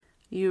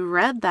You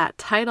read that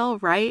title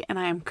right, and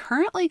I am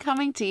currently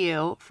coming to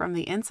you from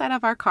the inside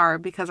of our car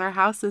because our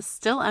house is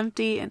still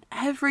empty and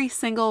every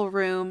single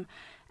room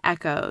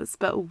echoes.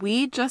 But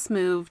we just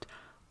moved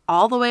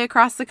all the way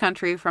across the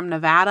country from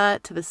Nevada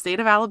to the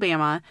state of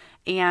Alabama,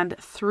 and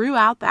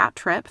throughout that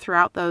trip,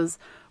 throughout those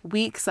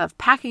weeks of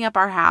packing up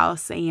our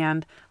house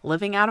and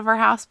living out of our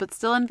house but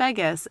still in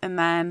Vegas, and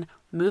then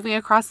moving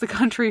across the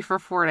country for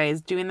 4 days,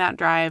 doing that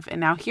drive,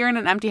 and now here in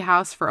an empty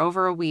house for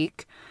over a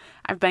week,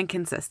 I've been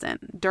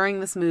consistent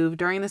during this move,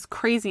 during this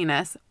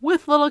craziness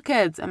with little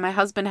kids and my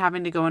husband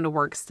having to go into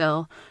work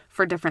still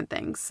for different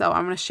things. So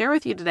I'm going to share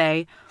with you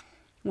today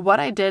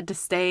what I did to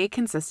stay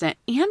consistent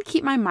and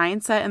keep my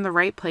mindset in the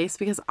right place,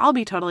 because I'll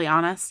be totally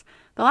honest,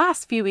 the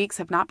last few weeks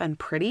have not been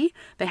pretty.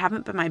 They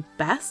haven't been my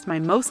best, my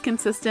most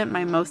consistent,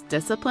 my most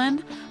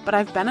disciplined, but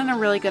I've been in a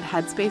really good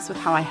headspace with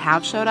how I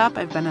have showed up.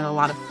 I've been in a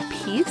lot of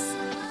peace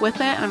with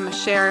it, and I'm going to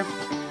share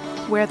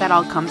where that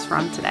all comes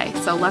from today.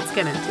 So let's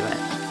get into it.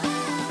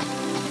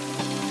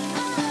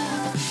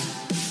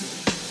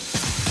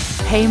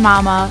 Hey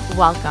mama,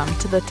 welcome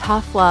to the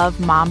Tough Love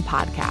Mom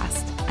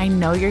Podcast. I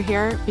know you're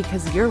here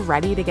because you're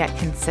ready to get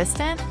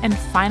consistent and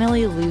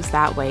finally lose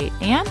that weight,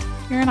 and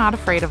you're not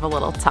afraid of a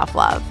little tough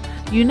love.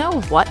 You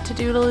know what to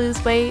do to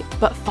lose weight,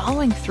 but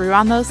following through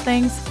on those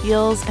things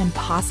feels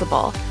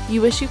impossible.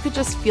 You wish you could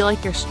just feel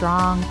like your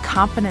strong,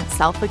 confident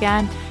self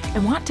again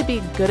and want to be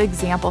a good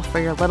example for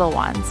your little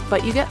ones,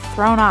 but you get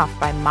thrown off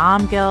by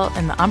mom guilt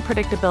and the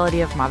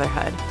unpredictability of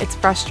motherhood. It's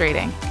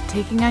frustrating.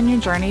 Taking on your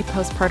journey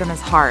postpartum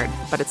is hard,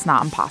 but it's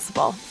not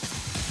impossible.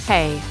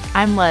 Hey,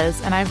 I'm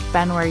Liz, and I've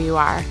been where you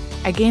are.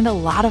 I gained a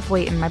lot of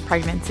weight in my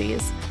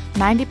pregnancies,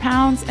 90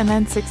 pounds and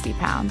then 60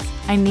 pounds.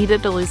 I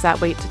needed to lose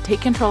that weight to take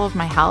control of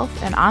my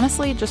health and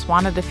honestly just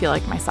wanted to feel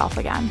like myself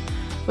again.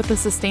 With a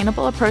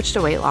sustainable approach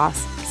to weight loss,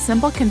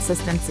 simple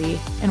consistency,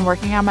 and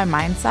working on my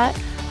mindset,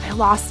 I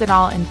lost it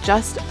all in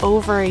just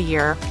over a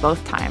year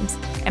both times,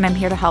 and I'm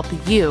here to help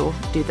you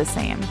do the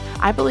same.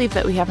 I believe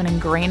that we have an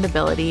ingrained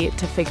ability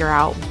to figure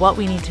out what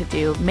we need to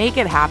do, make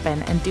it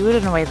happen, and do it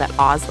in a way that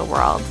awes the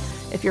world.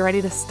 If you're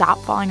ready to stop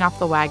falling off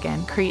the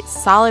wagon, create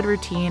solid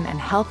routine and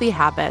healthy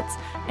habits,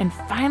 and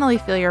finally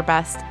feel your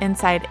best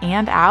inside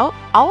and out,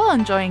 all while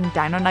enjoying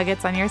dino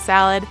nuggets on your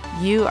salad,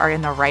 you are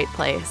in the right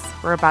place.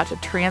 We're about to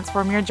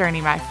transform your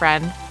journey, my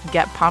friend.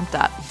 Get pumped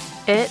up.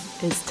 It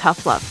is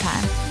tough love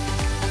time.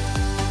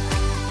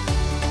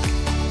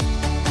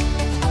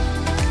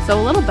 So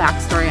a little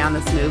backstory on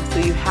this move so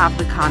you have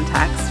the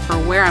context for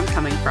where I'm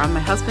coming from. My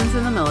husband's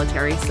in the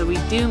military, so we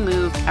do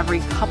move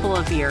every couple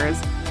of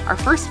years. Our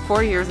first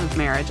 4 years of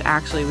marriage,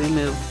 actually, we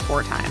moved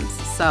 4 times.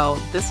 So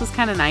this was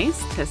kind of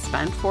nice to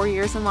spend 4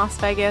 years in Las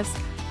Vegas,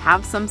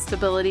 have some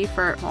stability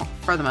for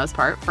the most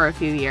part, for a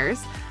few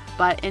years.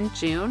 But in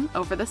June,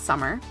 over the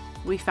summer,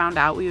 we found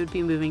out we would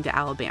be moving to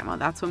Alabama.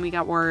 That's when we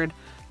got word.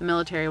 The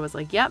military was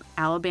like, yep,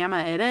 Alabama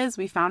it is.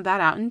 We found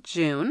that out in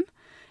June.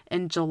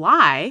 In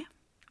July,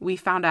 we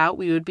found out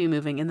we would be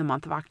moving in the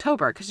month of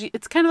October, because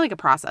it's kind of like a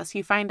process.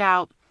 You find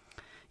out,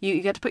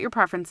 you get to put your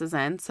preferences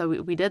in. So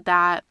we did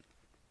that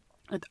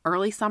with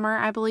early summer,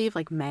 I believe,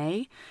 like May.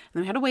 And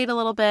then we had to wait a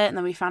little bit, and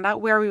then we found out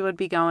where we would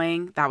be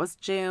going. That was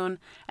June.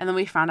 And then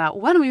we found out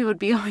when we would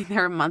be going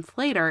there a month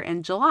later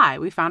in July.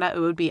 We found out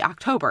it would be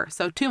October.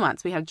 So 2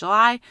 months. We had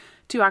July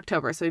to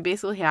October. So we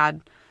basically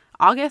had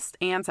August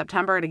and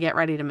September to get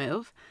ready to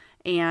move.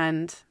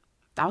 And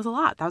that was a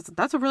lot.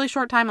 That's a really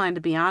short timeline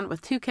to be on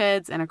with 2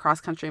 kids and a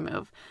cross-country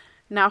move.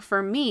 Now,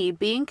 for me,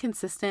 being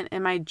consistent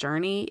in my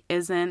journey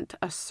isn't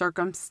a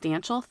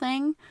circumstantial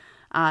thing.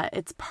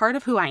 It's part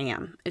of who I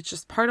am. It's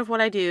just part of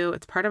what I do.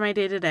 It's part of my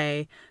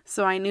day-to-day.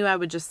 So I knew I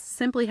would just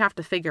simply have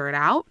to figure it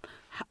out,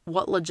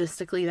 what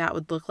logistically that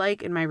would look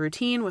like in my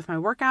routine with my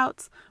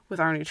workouts, with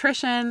our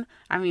nutrition.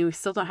 I mean, we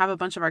still don't have a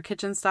bunch of our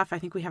kitchen stuff. I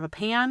think we have a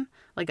pan,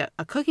 like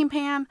a cooking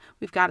pan.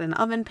 We've got an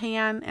oven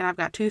pan, and I've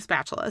got 2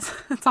 spatulas.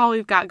 That's all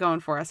we've got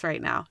going for us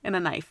right now, and a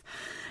knife.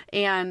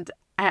 And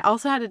I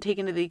also had to take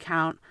into the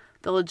account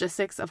the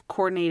logistics of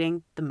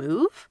coordinating the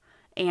move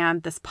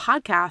and this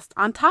podcast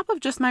on top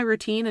of just my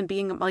routine and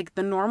being like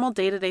the normal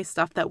day-to-day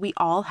stuff that we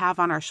all have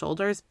on our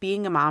shoulders,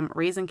 being a mom,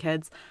 raising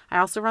kids. I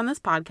also run this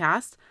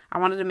podcast. I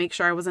wanted to make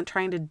sure I wasn't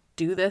trying to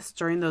do this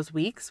during those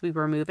weeks we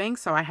were moving.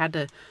 So I had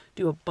to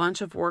do a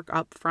bunch of work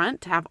up front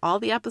to have all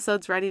the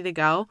episodes ready to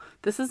go.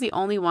 This is the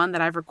only one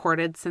that I've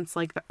recorded since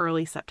like the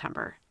early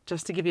September,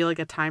 just to give you like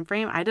a time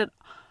frame. I did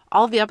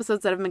all the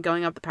episodes that have been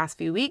going up the past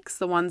few weeks.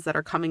 The ones that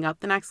are coming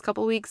up the next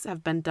couple weeks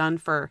have been done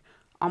for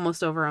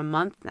almost over a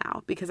month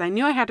now, because I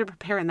knew I had to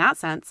prepare in that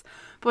sense.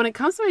 But when it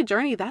comes to my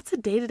journey, that's a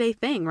day-to-day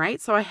thing, right?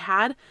 So I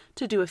had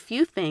to do a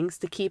few things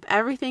to keep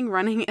everything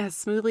running as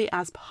smoothly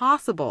as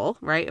possible,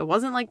 right? It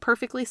wasn't like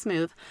perfectly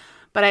smooth,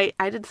 but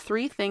I did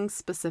 3 things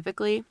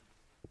specifically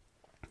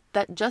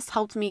that just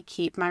helped me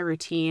keep my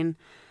routine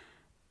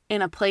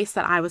in a place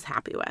that I was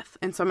happy with.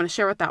 And so I'm going to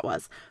share what that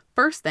was.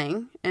 First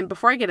thing, and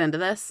before I get into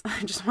this,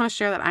 I just want to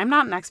share that I'm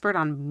not an expert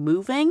on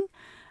moving,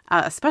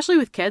 especially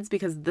with kids,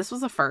 because this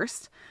was a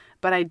first.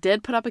 But I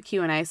did put up a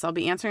Q&A, so I'll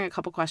be answering a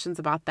couple questions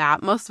about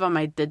that. Most of them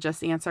I did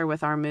just answer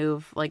with our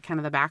move, like kind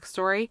of the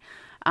backstory.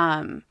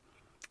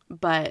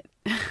 But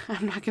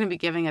I'm not going to be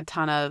giving a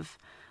ton of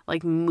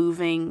like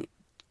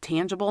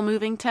tangible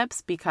moving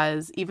tips,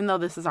 because even though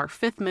this is our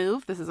 5th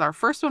move, this is our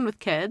first one with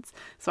kids.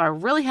 So I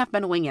really have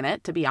been winging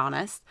it, to be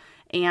honest.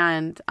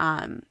 And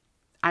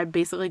I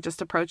basically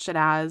just approached it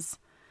as,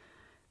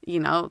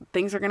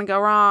 things are going to go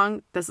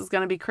wrong. This is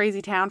going to be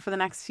crazy town for the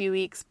next few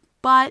weeks.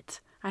 But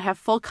I have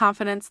full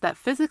confidence that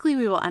physically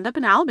we will end up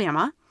in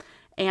Alabama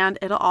and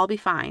it'll all be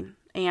fine.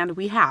 And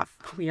we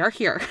are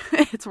here.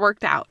 It's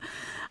worked out.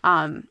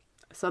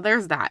 So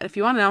there's that. If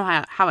you want to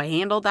know how I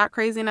handled that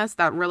craziness,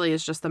 that really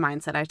is just the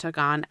mindset I took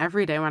on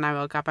every day when I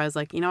woke up. I was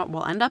like,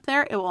 we'll end up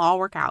there. It will all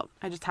work out.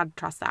 I just had to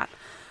trust that.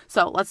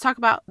 So let's talk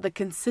about the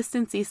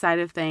consistency side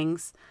of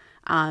things.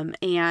 I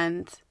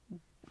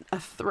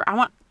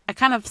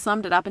kind of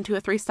summed it up into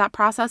a 3-step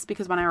process,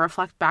 because when I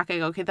reflect back, I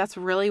go, okay, that's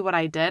really what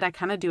I did. I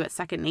kind of do it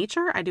second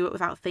nature. I do it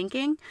without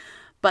thinking.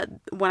 But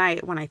when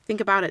I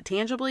think about it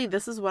tangibly,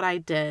 this is what I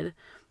did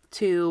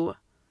to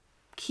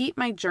keep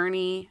my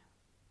journey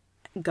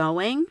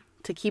going,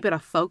 to keep it a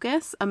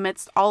focus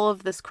amidst all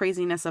of this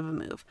craziness of a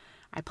move.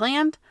 I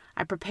planned,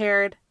 I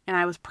prepared, and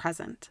I was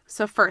present.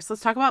 So first,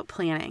 let's talk about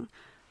planning.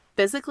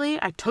 Physically,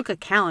 I took a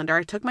calendar,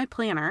 I took my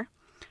planner,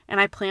 and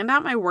I planned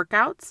out my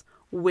workouts,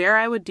 where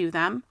I would do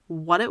them,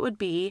 what it would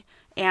be,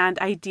 and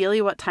ideally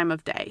what time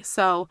of day.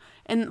 So,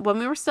 and when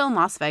we were still in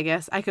Las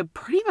Vegas, I could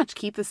pretty much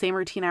keep the same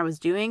routine I was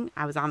doing.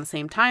 I was on the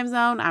same time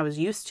zone. I was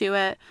used to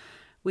it.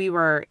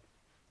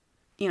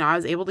 I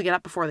was able to get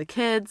up before the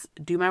kids,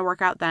 do my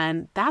workout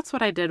then. That's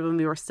what I did when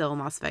we were still in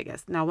Las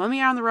Vegas. Now, when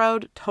we are on the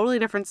road, totally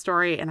different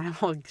story, and I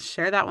will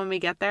share that when we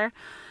get there.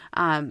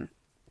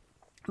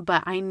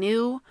 But I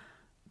knew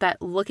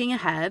that looking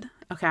ahead,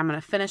 okay, I'm going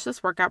to finish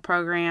this workout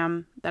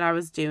program that I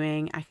was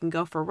doing. I can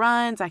go for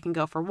runs. I can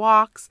go for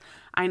walks.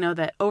 I know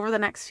that over the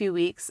next few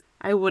weeks,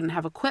 I wouldn't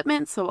have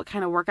equipment. So what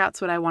kind of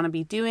workouts would I want to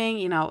be doing?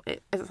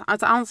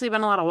 It's honestly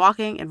been a lot of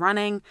walking and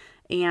running,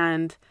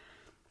 and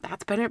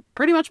that's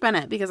pretty much been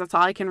it, because that's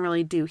all I can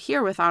really do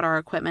here without our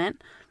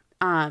equipment.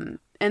 And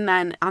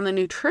then on the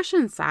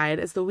nutrition side,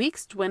 as the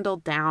weeks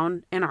dwindled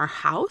down in our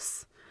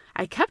house,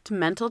 I kept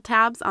mental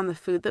tabs on the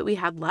food that we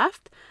had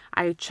left.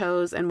 I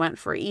chose and went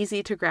for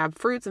easy to grab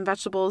fruits and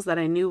vegetables that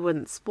I knew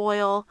wouldn't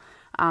spoil.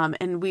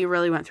 And we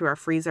really went through our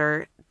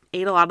freezer,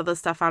 ate a lot of the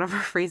stuff out of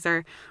our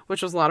freezer,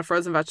 which was a lot of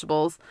frozen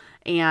vegetables,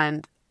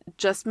 and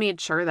just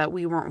made sure that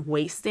we weren't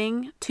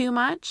wasting too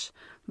much,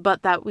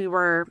 but that we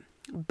were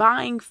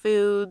buying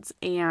foods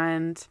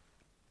and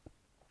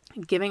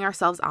giving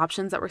ourselves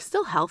options that were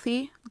still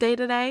healthy day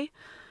to day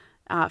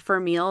for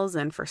meals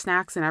and for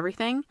snacks and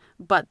everything,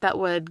 but that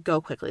would go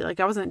quickly.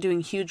 Like, I wasn't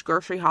doing huge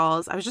grocery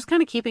hauls. I was just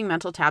kind of keeping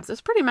mental tabs. It was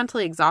pretty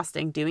mentally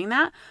exhausting doing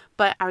that,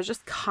 but I was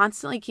just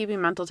constantly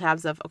keeping mental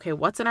tabs of, okay,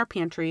 what's in our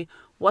pantry?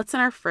 What's in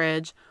our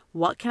fridge?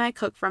 What can I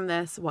cook from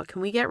this? What can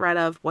we get rid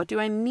of? What do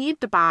I need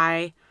to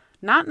buy?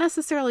 Not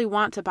necessarily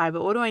want to buy,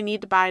 but what do I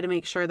need to buy to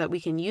make sure that we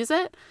can use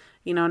it?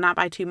 Not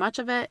buy too much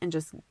of it and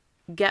just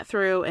get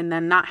through, and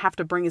then not have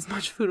to bring as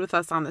much food with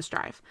us on this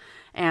drive.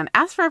 And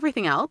as for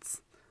everything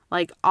else,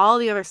 like all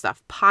the other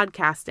stuff,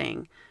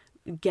 podcasting,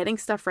 getting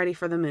stuff ready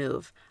for the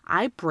move,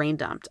 I brain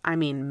dumped. I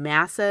mean,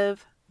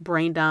 massive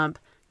brain dump,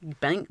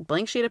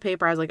 blank sheet of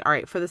paper. I was like, all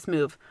right, for this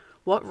move,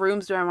 what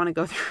rooms do I want to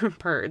go through and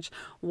purge?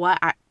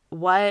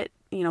 What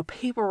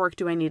paperwork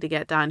do I need to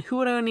get done?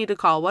 Who do I need to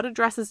call? What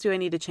addresses do I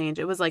need to change?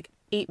 It was like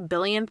 8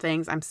 billion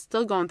things. I'm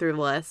still going through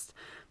the list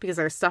because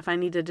there's stuff I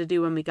needed to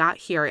do when we got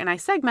here. And I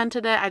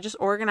segmented it. I just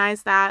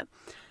organized that.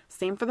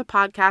 Same for the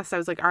podcast. I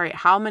was like, all right,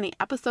 how many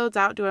episodes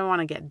out do I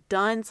want to get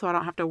done so I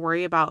don't have to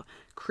worry about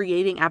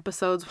creating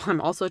episodes while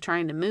I'm also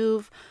trying to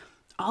move?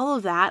 All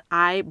of that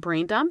I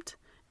brain dumped,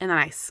 and then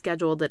I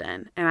scheduled it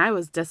in, and I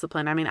was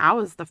disciplined. I mean,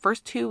 the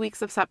first 2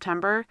 weeks of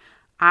September,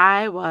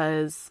 I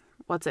was,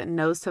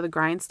 nose to the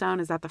grindstone?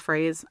 Is that the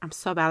phrase? I'm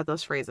so bad at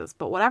those phrases,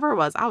 but whatever it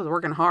was, I was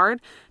working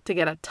hard to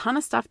get a ton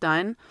of stuff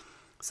done.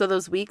 So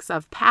those weeks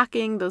of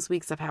packing, those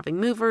weeks of having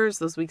movers,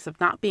 those weeks of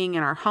not being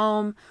in our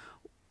home,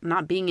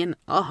 not being in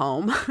a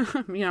home,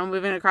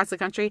 moving across the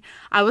country,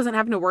 I wasn't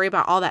having to worry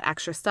about all that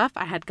extra stuff.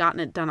 I had gotten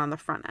it done on the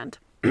front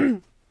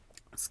end.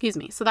 Excuse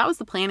me. So that was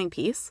the planning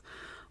piece,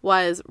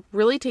 was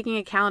really taking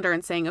a calendar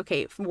and saying,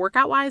 okay,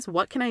 workout wise,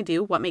 what can I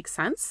do? What makes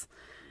sense?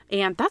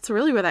 And that's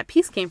really where that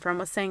piece came from,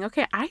 was saying,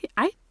 okay,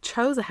 I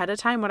chose ahead of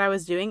time what I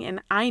was doing,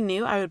 and I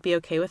knew I would be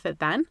okay with it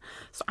then.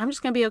 So I'm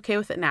just going to be okay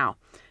with it now.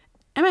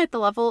 Am I at the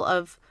level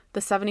of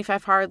the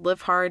 75 hard,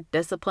 live hard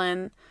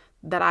discipline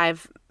that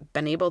I've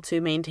been able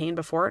to maintain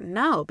before?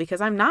 No,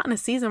 because I'm not in a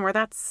season where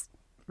that's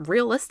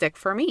realistic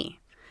for me.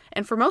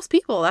 And for most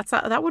people,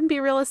 that wouldn't be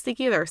realistic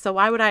either. So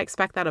why would I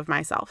expect that of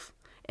myself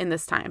in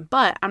this time?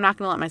 But I'm not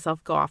going to let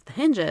myself go off the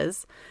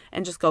hinges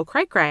and just go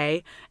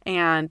cray-cray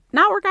and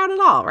not work out at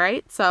all,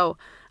 right? So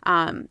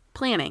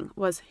planning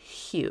was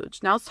huge.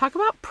 Now let's talk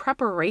about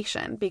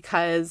preparation,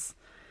 because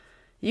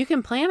you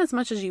can plan as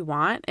much as you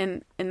want,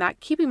 and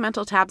that keeping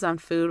mental tabs on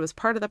food was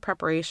part of the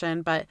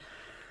preparation, but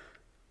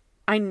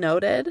I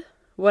noted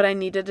what I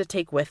needed to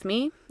take with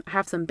me. I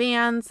have some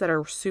bands that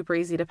are super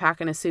easy to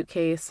pack in a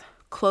suitcase.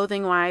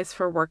 Clothing wise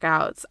for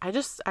workouts,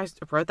 I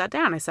wrote that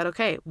down. I said,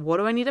 okay, what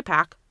do I need to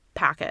pack?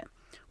 Pack it.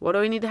 What do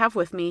I need to have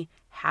with me?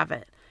 Have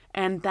it.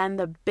 And then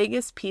the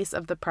biggest piece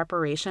of the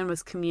preparation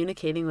was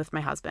communicating with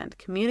my husband,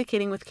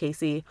 communicating with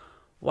Casey,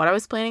 what I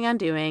was planning on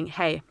doing.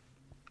 Hey,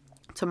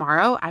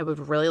 tomorrow I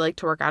would really like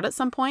to work out at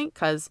some point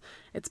because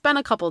it's been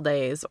a couple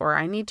days, or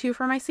I need to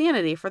for my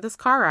sanity for this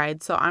car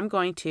ride. So I'm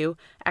going to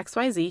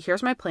XYZ.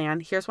 Here's my plan.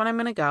 Here's when I'm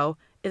going to go.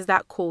 Is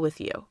that cool with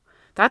you?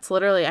 That's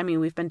literally,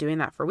 we've been doing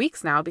that for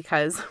weeks now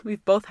because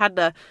we've both had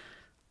to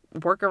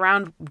work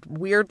around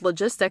weird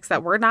logistics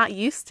that we're not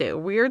used to,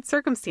 weird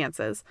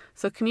circumstances.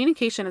 So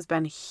communication has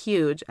been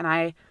huge.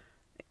 And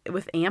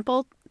with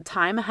ample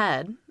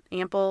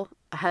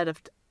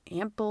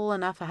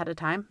enough ahead of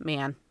time,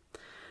 man,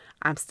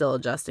 I'm still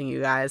adjusting, you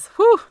guys.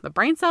 Whew, the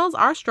brain cells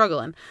are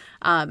struggling.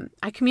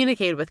 I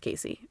communicated with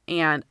Casey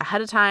and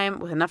ahead of time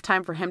with enough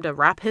time for him to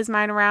wrap his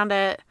mind around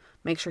it,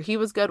 make sure he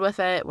was good with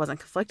it, wasn't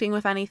conflicting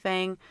with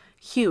anything.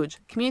 Huge.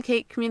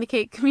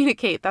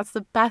 Communicate. That's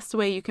the best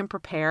way you can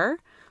prepare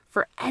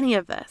for any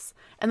of this.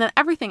 And then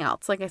everything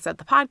else, like I said,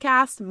 the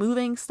podcast,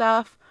 moving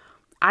stuff,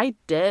 I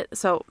did.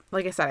 So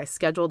like I said, I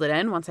scheduled it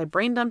in. Once I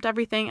brain dumped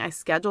everything, I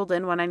scheduled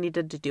in when I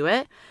needed to do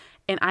it.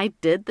 And I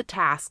did the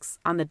tasks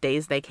on the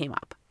days they came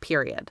up,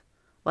 period.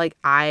 Like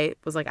I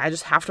was like, I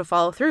just have to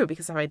follow through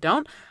because if I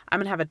don't, I'm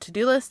going to have a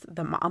to-do list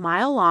a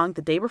mile long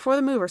the day before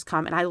the movers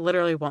come and I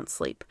literally won't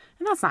sleep.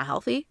 And that's not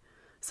healthy.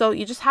 So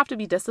you just have to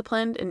be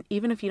disciplined. And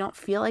even if you don't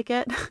feel like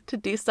it, to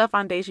do stuff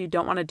on days you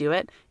don't want to do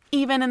it,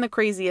 even in the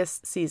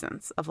craziest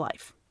seasons of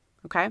life.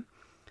 Okay.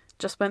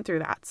 Just went through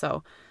that.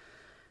 So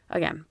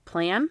again,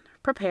 plan,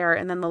 prepare.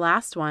 And then the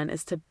last one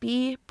is to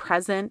be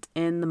present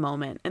in the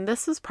moment. And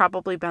this has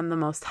probably been the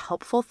most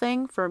helpful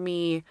thing for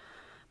me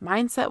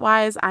mindset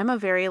wise. I'm a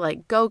very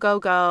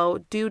go,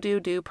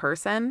 do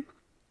person.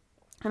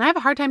 And I have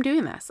a hard time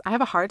doing this. I have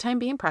a hard time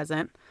being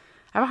present.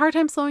 I have a hard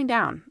time slowing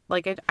down.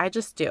 I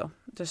just do.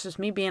 That's just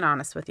me being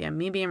honest with you,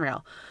 me being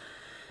real.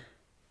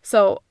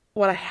 So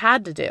what I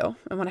had to do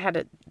and what I had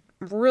to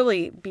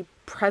really be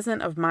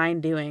present of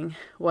mind doing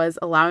was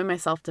allowing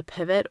myself to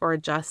pivot or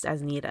adjust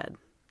as needed.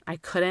 I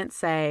couldn't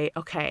say,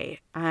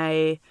 okay,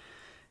 I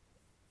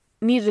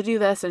need to do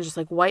this and just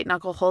white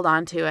knuckle hold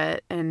on to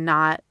it and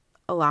not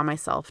allow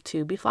myself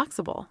to be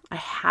flexible. I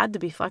had to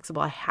be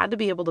flexible. I had to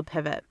be able to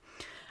pivot.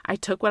 I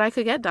took what I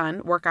could get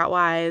done workout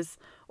wise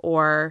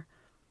or,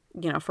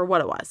 for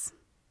what it was.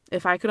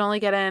 If I could only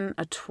get in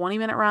a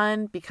 20-minute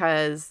run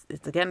because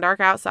it's getting dark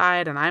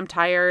outside and I'm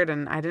tired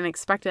and I didn't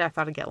expect it, I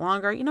thought it'd get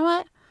longer. You know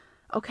what?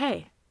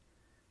 Okay,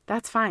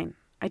 that's fine.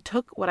 I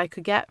took what I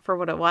could get for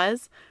what it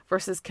was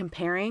versus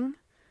comparing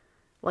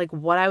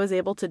what I was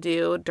able to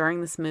do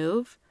during this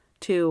move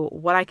to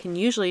what I can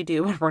usually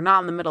do when we're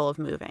not in the middle of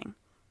moving.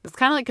 It's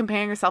kind of like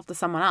comparing yourself to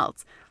someone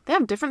else. They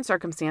have different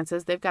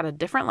circumstances. They've got a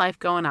different life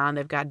going on.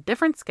 They've got a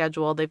different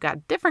schedule. They've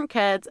got different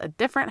kids, a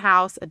different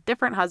house, a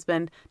different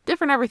husband,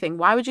 different everything.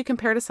 Why would you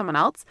compare to someone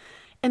else?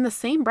 In the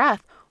same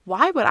breath,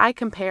 why would I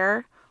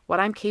compare what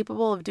I'm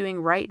capable of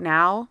doing right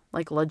now,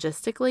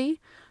 logistically,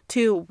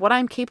 to what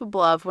I'm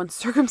capable of when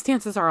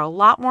circumstances are a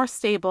lot more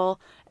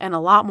stable and a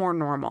lot more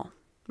normal,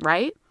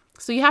 right?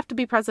 So you have to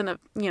be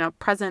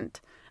present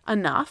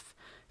enough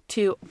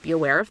to be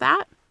aware of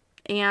that.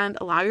 And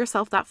allow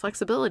yourself that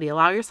flexibility,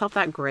 allow yourself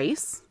that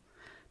grace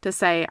to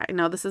say, I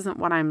know this isn't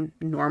what I'm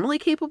normally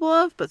capable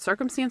of, but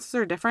circumstances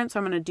are different. So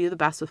I'm going to do the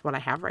best with what I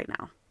have right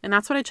now. And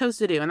that's what I chose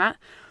to do. And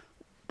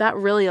that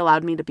really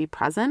allowed me to be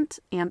present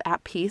and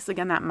at peace.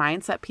 Again, that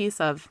mindset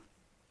piece of,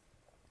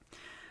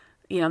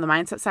 the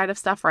mindset side of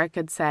stuff where I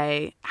could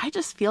say, I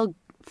just feel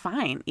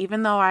fine.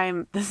 Even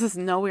though this is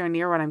nowhere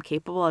near what I'm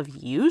capable of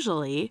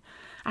usually,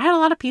 I had a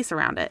lot of peace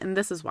around it. And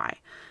this is why.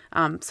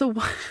 So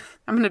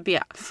I'm going to be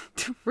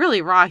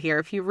really raw here.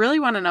 If you really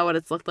want to know what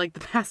it's looked like the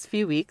past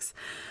few weeks.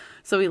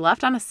 So we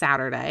left on a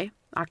Saturday,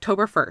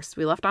 October 1st.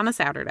 We left on a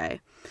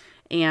Saturday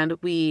and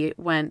we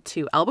went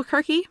to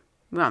Albuquerque.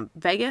 We went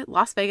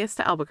Las Vegas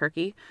to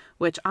Albuquerque,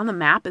 which on the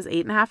map is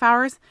 8.5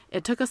 hours.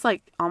 It took us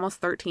almost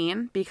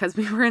 13 because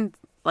we were in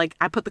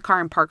I put the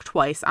car in park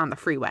twice on the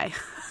freeway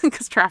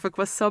because traffic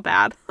was so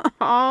bad.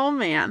 Oh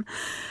man.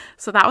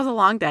 So that was a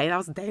long day. That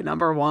was day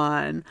number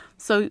 1.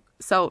 So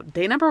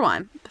day number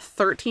 1,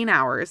 13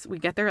 hours. We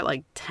get there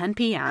at 10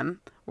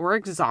 p.m. We're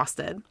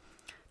exhausted.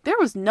 There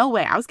was no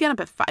way. I was getting up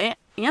at 5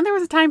 and there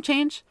was a time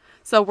change.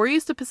 So we're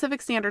used to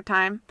Pacific Standard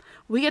Time.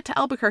 We get to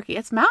Albuquerque.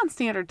 It's Mountain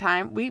Standard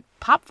Time. We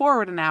pop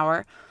forward an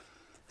hour.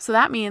 So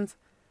that means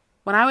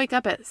when I wake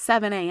up at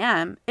 7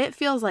 a.m., it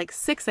feels like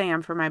 6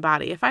 a.m. for my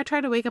body. If I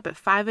tried to wake up at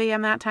 5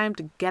 a.m. that time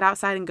to get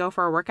outside and go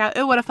for a workout,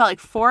 it would have felt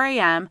like 4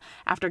 a.m.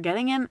 after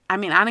getting in. I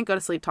didn't go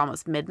to sleep till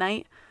almost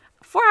midnight.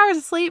 4 hours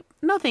of sleep?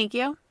 No, thank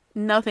you.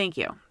 No, thank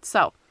you.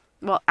 So,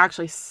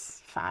 actually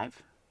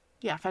 5.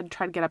 Yeah, if I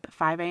tried to get up at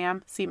 5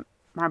 a.m., see,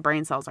 my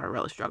brain cells are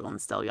really struggling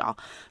still, y'all.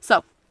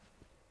 So,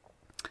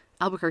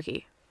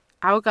 Albuquerque.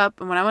 I woke up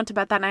and when I went to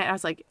bed that night, I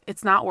was like,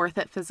 it's not worth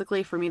it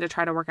physically for me to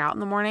try to work out in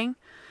the morning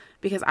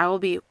because I will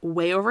be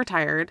way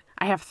overtired.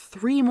 I have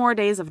 3 more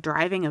days of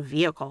driving a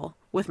vehicle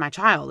with my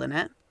child in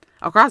it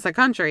across the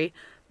country.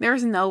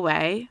 There's no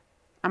way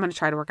I'm going to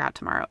try to work out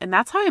tomorrow. And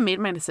that's how I made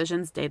my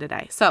decisions day to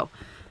day. So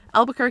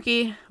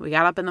Albuquerque, we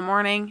got up in the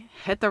morning,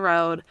 hit the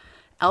road,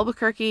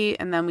 Albuquerque,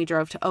 and then we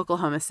drove to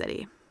Oklahoma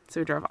City. So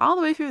we drove all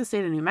the way through the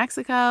state of New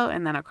Mexico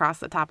and then across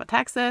the top of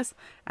Texas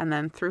and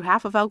then through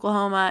half of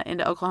Oklahoma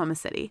into Oklahoma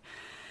City.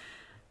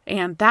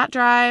 And that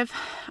drive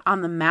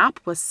on the map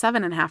was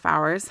 7.5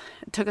 hours.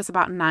 It took us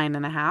about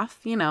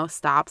 9.5,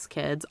 stops,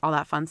 kids, all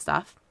that fun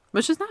stuff,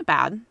 which is not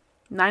bad.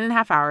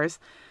 9.5 hours.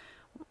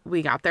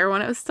 We got there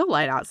when it was still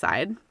light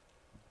outside.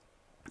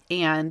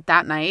 And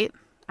that night,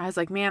 I was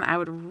like, man, I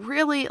would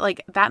really,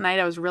 that night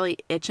I was really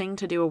itching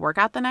to do a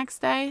workout the next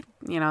day.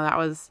 That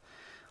was,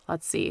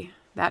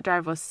 that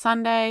drive was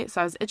Sunday.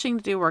 So I was itching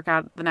to do a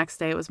workout the next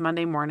day. It was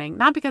Monday morning.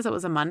 Not because it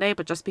was a Monday,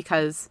 but just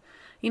because,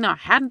 I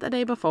hadn't the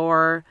day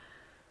before.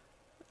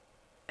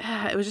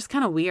 It was just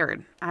kind of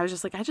weird. I was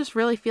just like, I just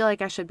really feel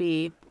like I should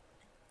be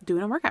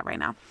doing a workout right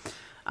now.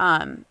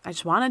 I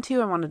just wanted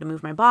to. I wanted to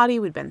move my body.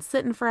 We'd been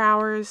sitting for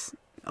hours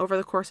over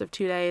the course of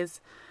 2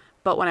 days.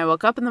 But when I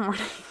woke up in the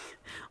morning,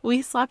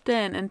 we slept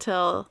in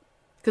until,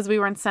 because we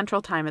were in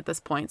Central Time at this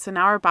point. So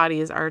now our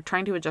bodies are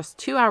trying to adjust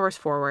 2 hours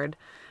forward.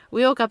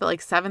 We woke up at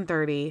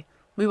 7:30.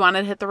 We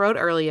wanted to hit the road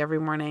early every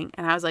morning.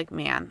 And I was like,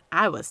 man,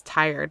 I was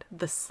tired.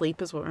 The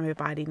sleep is what my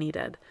body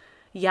needed.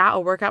 Yeah, a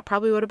workout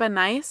probably would have been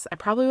nice. I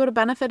probably would have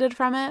benefited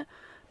from it.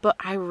 But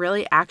I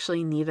really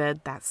actually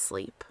needed that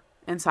sleep.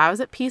 And so I was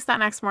at peace that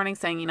next morning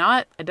saying, you know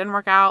what? I didn't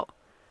work out.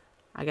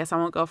 I guess I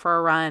won't go for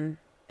a run.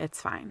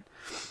 It's fine.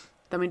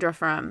 Then we drove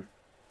from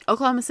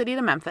Oklahoma City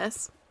to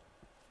Memphis.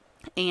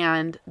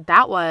 And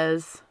that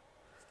was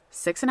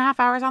 6.5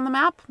 hours on the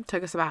map. It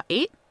took us about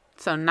 8.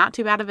 So not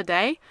too bad of a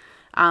day.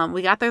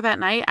 We got there that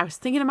night. I was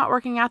thinking about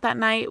working out that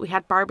night. We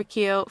had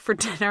barbecue for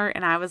dinner.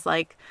 And I was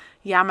like,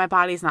 yeah, my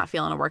body's not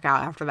feeling a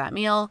workout after that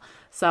meal.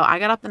 So I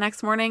got up the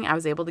next morning. I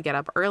was able to get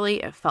up early.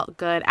 It felt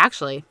good.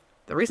 Actually,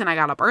 the reason I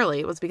got up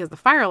early was because the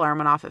fire alarm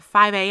went off at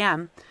 5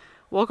 a.m.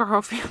 Woke our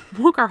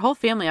whole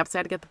family up. So I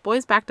had to get the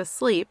boys back to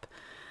sleep.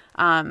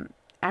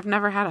 I've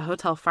never had a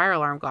hotel fire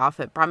alarm go off.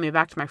 It brought me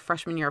back to my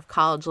freshman year of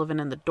college living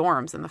in the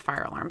dorms and the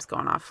fire alarms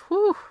going off.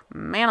 Whew,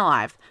 man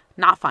alive.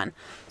 Not fun.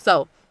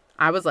 So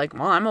I was like,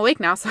 well, I'm awake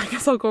now, so I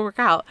guess I'll go work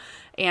out.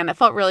 And it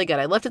felt really good.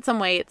 I lifted some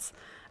weights.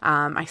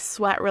 I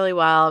sweat really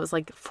well. It was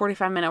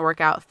 45-minute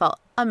workout. It felt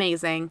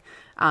amazing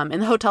in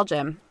the hotel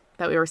gym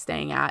that we were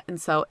staying at.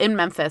 And so in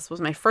Memphis was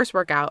my first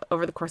workout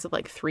over the course of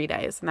 3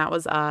 days. And that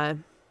was a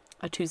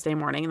Tuesday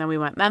morning. And then we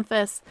went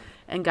Memphis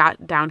and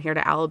got down here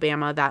to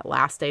Alabama. That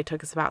last day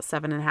took us about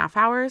 7.5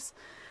 hours.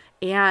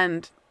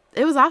 And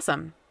it was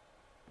awesome.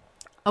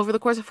 Over the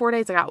course of 4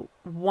 days, I got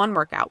 1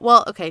 workout.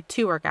 Well, okay,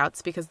 2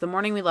 workouts, because the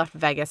morning we left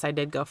Vegas, I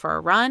did go for a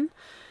run,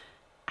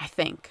 I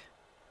think.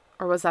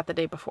 Or was that the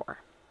day before?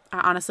 I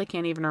honestly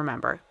can't even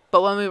remember.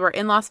 But when we were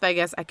in Las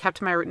Vegas, I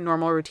kept my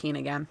normal routine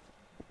again.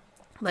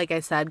 Like I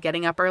said,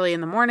 getting up early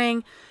in the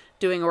morning,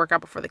 doing a workout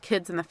before the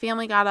kids and the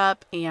family got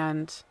up,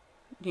 and,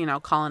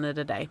 calling it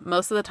a day.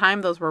 Most of the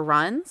time, those were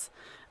runs.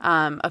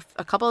 A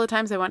couple of the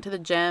times I went to the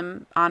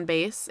gym on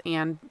base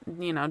and,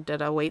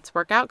 did a weights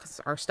workout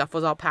because our stuff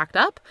was all packed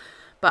up.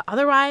 But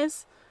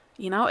otherwise,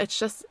 it's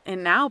just,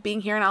 and now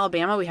being here in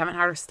Alabama, we haven't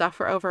had our stuff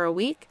for over a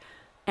week.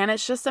 And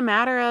it's just a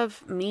matter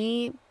of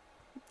me,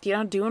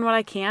 doing what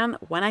I can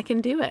when I can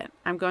do it.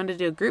 I'm going to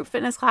do a group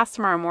fitness class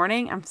tomorrow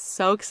morning. I'm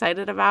so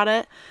excited about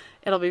it.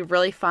 It'll be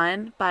really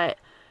fun. But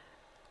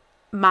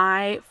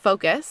my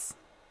focus,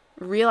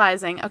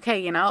 realizing,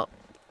 okay,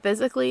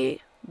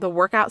 physically, the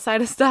workout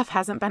side of stuff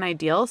hasn't been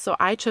ideal. So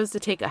I chose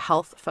to take a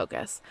health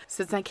focus.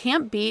 Since I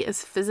can't be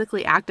as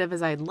physically active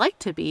as I'd like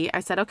to be, I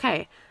said,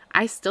 okay,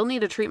 I still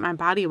need to treat my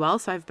body well.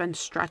 So I've been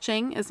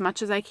stretching as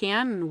much as I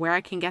can and where I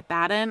can get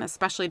that in,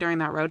 especially during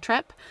that road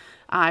trip.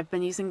 I've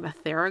been using the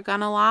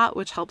Theragun a lot,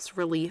 which helps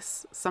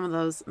release some of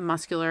those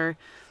muscular,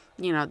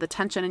 the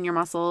tension in your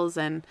muscles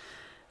and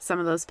some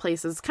of those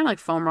places, kind of like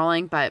foam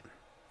rolling, but,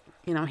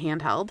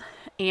 handheld.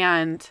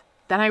 And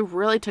then I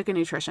really took a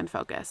nutrition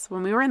focus.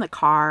 When we were in the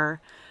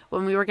car,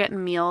 when we were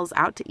getting meals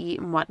out to eat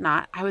and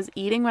whatnot, I was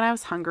eating when I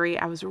was hungry.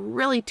 I was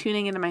really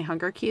tuning into my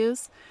hunger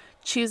cues,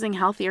 choosing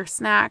healthier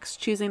snacks,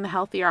 choosing the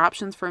healthier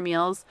options for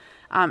meals.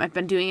 I've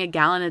been doing 1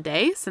 gallon a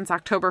day since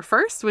October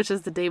 1st, which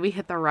is the day we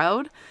hit the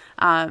road.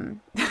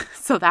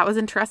 So that was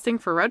interesting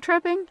for road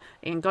tripping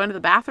and going to the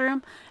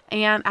bathroom.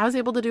 And I was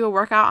able to do a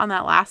workout on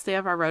that last day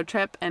of our road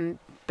trip and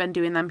been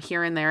doing them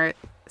here and there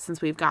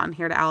since we've gotten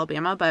here to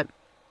Alabama. But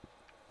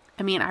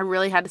I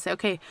really had to say,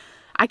 okay,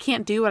 I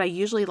can't do what I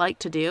usually like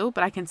to do,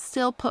 but I can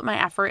still put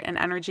my effort and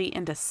energy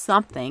into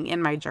something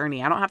in my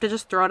journey. I don't have to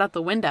just throw it out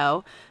the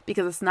window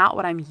because it's not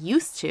what I'm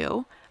used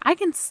to. I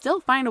can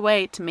still find a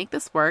way to make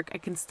this work. I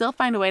can still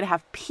find a way to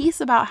have peace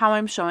about how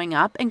I'm showing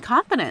up and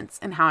confidence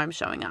in how I'm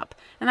showing up.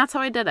 And that's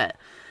how I did it.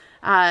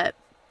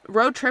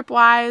 road trip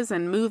wise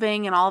and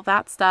moving and all of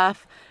that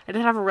stuff, I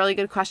did have a really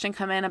good question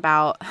come in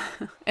about,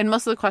 and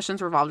most of the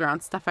questions revolved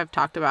around stuff I've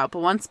talked about, but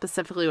one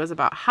specifically was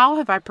about how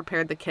have I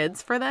prepared the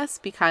kids for this?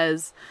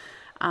 Because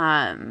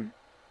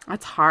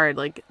it's hard.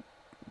 Like,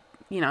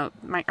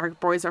 our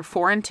boys are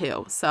 4 and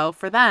 2. So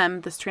for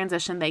them, this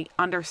transition, they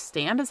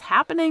understand is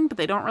happening, but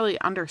they don't really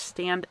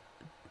understand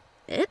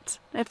it,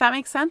 if that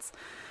makes sense.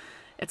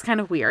 It's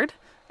kind of weird.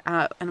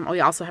 And we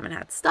also haven't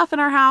had stuff in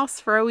our house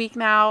for a week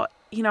now.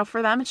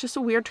 For them, it's just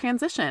a weird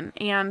transition.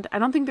 And I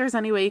don't think there's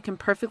any way you can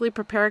perfectly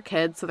prepare a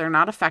kid so they're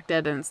not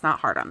affected and it's not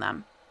hard on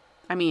them.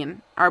 I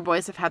mean, our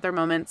boys have had their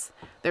moments.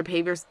 Their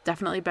behavior's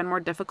definitely been more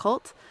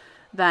difficult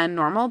than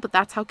normal, but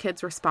that's how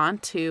kids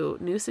respond to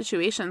new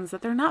situations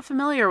that they're not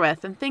familiar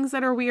with and things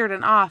that are weird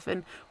and off.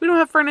 And we don't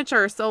have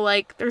furniture, so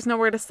there's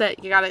nowhere to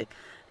sit. You gotta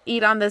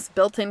eat on this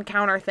built-in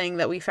counter thing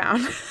that we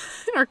found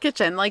in our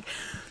kitchen.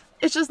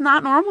 It's just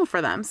not normal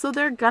for them. So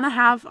they're gonna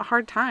have a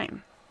hard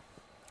time.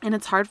 And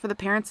it's hard for the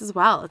parents as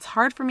well. It's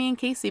hard for me and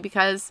Casey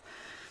because,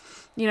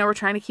 we're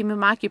trying to keep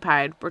them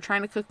occupied. We're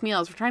trying to cook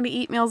meals. We're trying to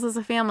eat meals as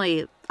a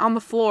family on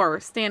the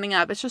floor, standing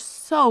up. It's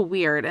just so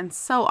weird and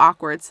so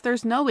awkward. So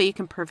there's no way you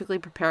can perfectly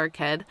prepare a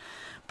kid.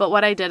 But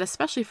what I did,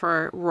 especially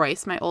for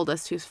Royce, my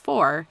oldest, who's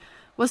 4,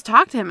 was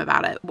talk to him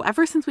about it.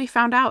 Ever since we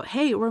found out,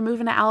 hey, we're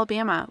moving to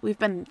Alabama, we've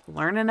been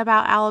learning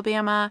about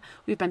Alabama.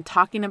 We've been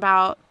talking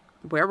about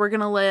where we're going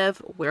to live,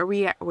 where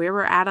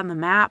we're at on the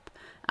map.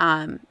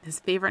 His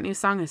favorite new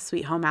song is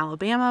Sweet Home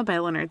Alabama by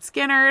Lynyrd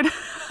Skynyrd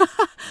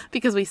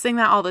because we sing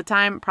that all the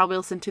time. Probably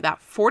listen to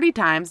that 40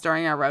 times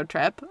during our road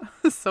trip.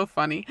 It's so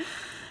funny.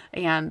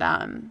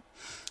 And,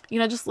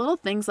 just little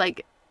things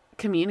like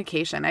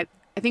communication. I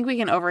think we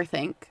can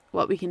overthink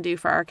what we can do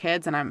for our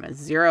kids. And I'm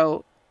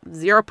 0%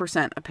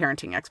 a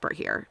parenting expert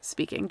here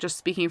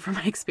speaking from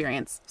my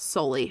experience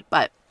solely.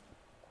 But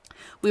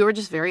we were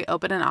just very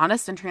open and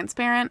honest and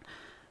transparent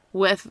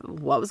with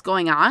what was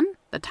going on,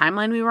 the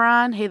timeline we were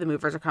on. Hey, the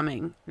movers are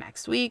coming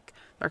next week.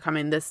 They're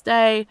coming this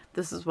day.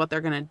 This is what they're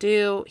going to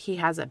do. He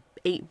has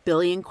 8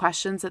 billion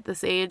questions at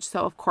this age.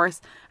 So of course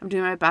I'm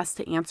doing my best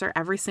to answer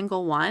every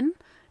single one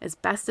as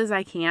best as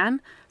I can.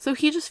 So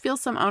he just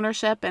feels some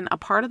ownership and a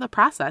part of the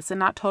process and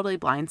not totally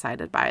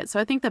blindsided by it. So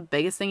I think the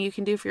biggest thing you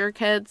can do for your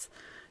kids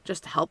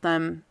just to help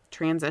them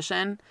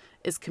transition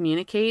is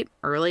communicate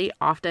early,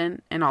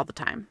 often, and all the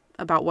time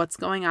about what's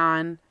going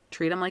on.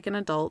 Treat them like an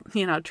adult,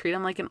 treat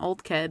them like an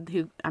old kid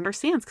who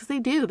understands, because they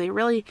do.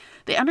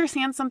 They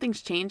understand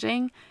something's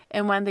changing.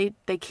 And when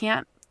they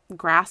can't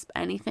grasp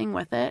anything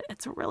with it,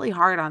 it's really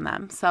hard on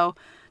them. So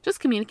just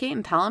communicate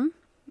and tell them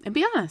and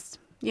be honest,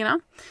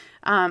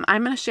 I'm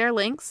going to share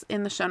links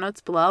in the show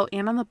notes below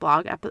and on the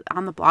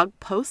blog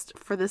post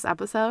for this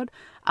episode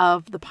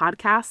of the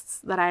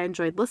podcasts that I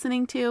enjoyed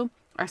listening to,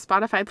 our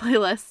Spotify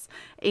playlists,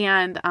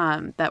 and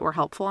that were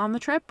helpful on the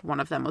trip.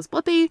 One of them was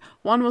Blippi.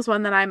 One was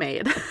one that I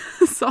made.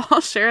 So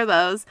I'll share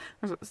those.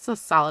 It's a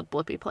solid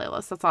Blippi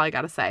playlist. That's all I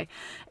got to say.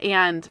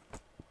 And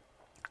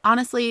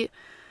honestly,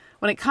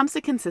 when it comes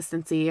to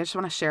consistency, I just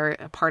want to share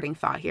a parting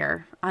thought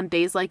here. On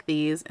days like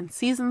these and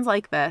seasons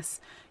like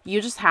this,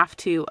 you just have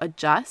to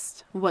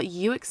adjust what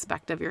you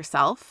expect of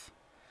yourself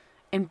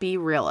and be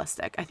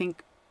realistic. I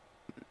think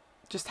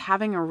just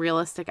having a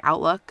realistic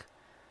outlook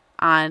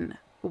on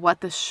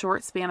what this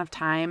short span of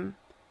time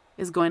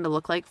is going to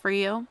look like for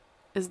you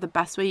is the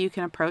best way you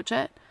can approach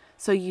it.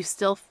 So you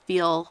still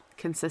feel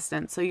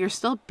consistent. So you're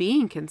still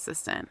being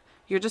consistent.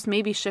 You're just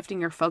maybe shifting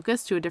your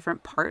focus to a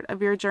different part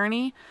of your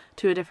journey,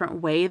 to a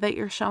different way that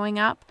you're showing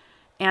up.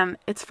 And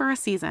it's for a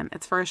season.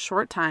 It's for a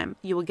short time.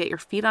 You will get your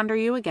feet under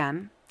you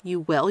again. You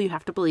will. You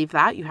have to believe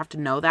that. You have to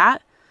know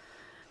that.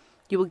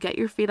 You will get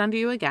your feet under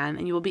you again,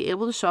 and you will be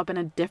able to show up in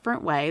a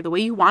different way, the way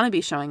you want to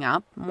be showing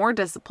up, more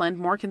disciplined,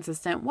 more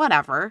consistent,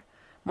 whatever,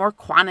 more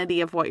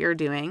quantity of what you're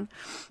doing.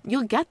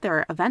 You'll get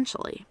there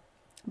eventually.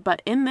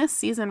 But in this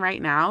season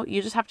right now,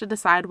 you just have to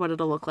decide what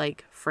it'll look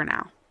like for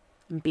now.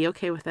 And be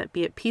okay with it.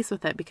 Be at peace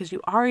with it, because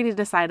you already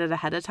decided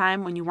ahead of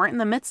time when you weren't in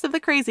the midst of the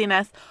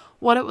craziness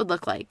what it would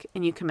look like,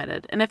 and you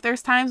committed. And if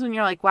there's times when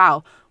you're like,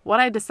 wow, what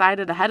I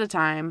decided ahead of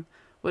time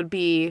would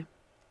be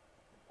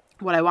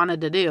what I wanted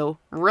to do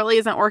really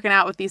isn't working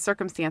out with these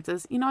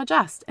circumstances,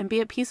 adjust and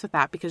be at peace with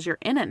that, because you're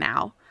in it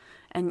now.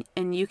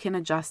 And you can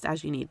adjust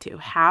as you need to.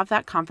 Have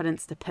that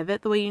confidence to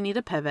pivot the way you need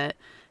to pivot,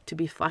 to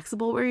be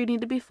flexible where you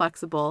need to be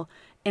flexible,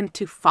 and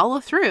to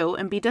follow through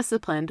and be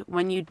disciplined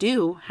when you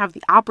do have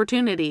the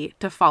opportunity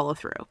to follow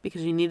through,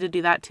 because you need to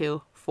do that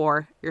too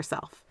for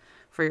yourself,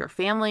 for your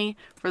family,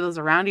 for those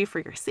around you, for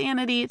your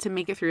sanity, to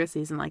make it through a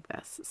season like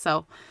this.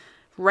 So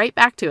right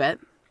back to it.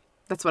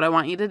 That's what I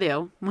want you to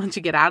do. Once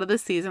you get out of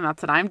this season,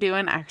 that's what I'm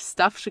doing. Our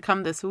stuff should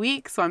come this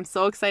week. So I'm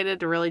so excited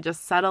to really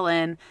just settle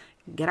in,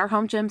 get our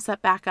home gym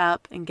set back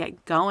up, and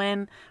get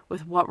going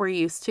with what we're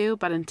used to.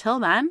 But until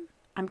then,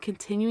 I'm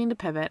continuing to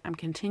pivot. I'm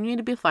continuing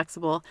to be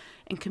flexible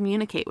and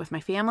communicate with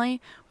my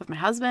family, with my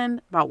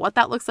husband, about what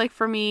that looks like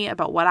for me,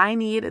 about what I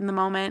need in the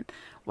moment,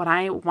 what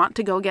I want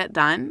to go get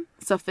done.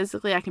 So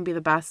physically I can be the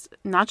best,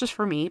 not just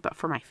for me, but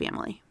for my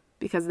family,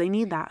 because they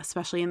need that,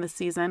 especially in this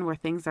season where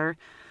things are,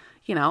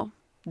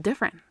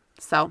 different.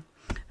 So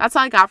that's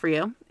all I got for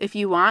you. If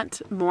you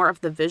want more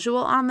of the visual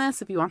on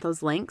this, if you want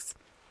those links,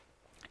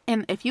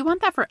 and if you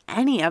want that for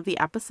any of the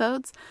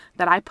episodes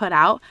that I put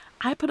out,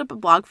 I put up a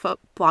blog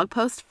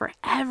post for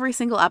every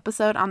single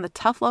episode on the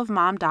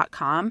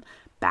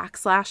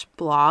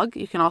toughlovemom.com/blog.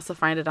 You can also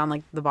find it on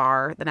like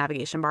the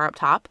navigation bar up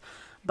top.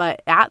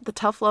 But at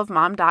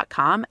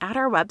thetoughlovemom.com, at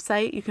our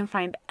website, you can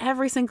find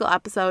every single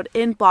episode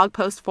in blog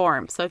post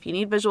form. So if you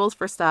need visuals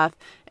for stuff,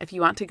 if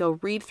you want to go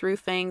read through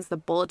things, the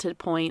bulleted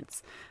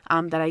points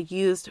that I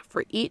used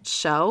for each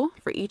show,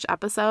 for each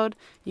episode,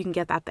 you can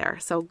get that there.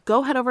 So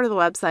go head over to the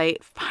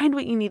website, find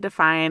what you need to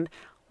find.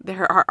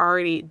 There are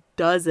already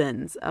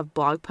dozens of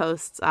blog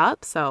posts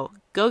up, so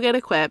go get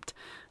equipped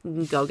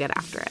and go get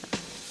after it.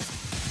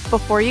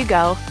 Before you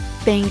go,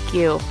 thank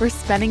you for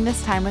spending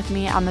this time with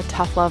me on the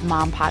Tough Love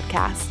Mom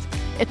podcast.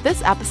 If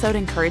this episode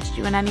encouraged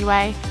you in any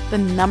way, the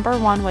number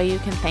one way you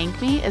can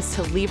thank me is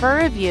to leave a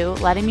review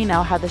letting me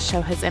know how the show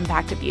has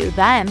impacted you.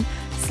 Then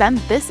send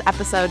this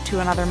episode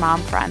to another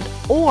mom friend,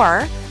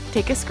 or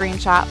take a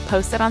screenshot,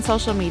 post it on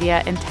social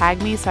media, and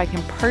tag me so I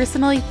can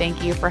personally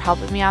thank you for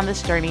helping me on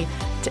this journey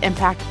to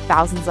impact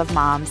thousands of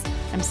moms.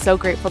 I'm so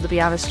grateful to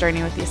be on this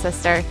journey with you,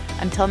 sister.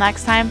 Until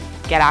next time,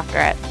 get after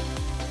it.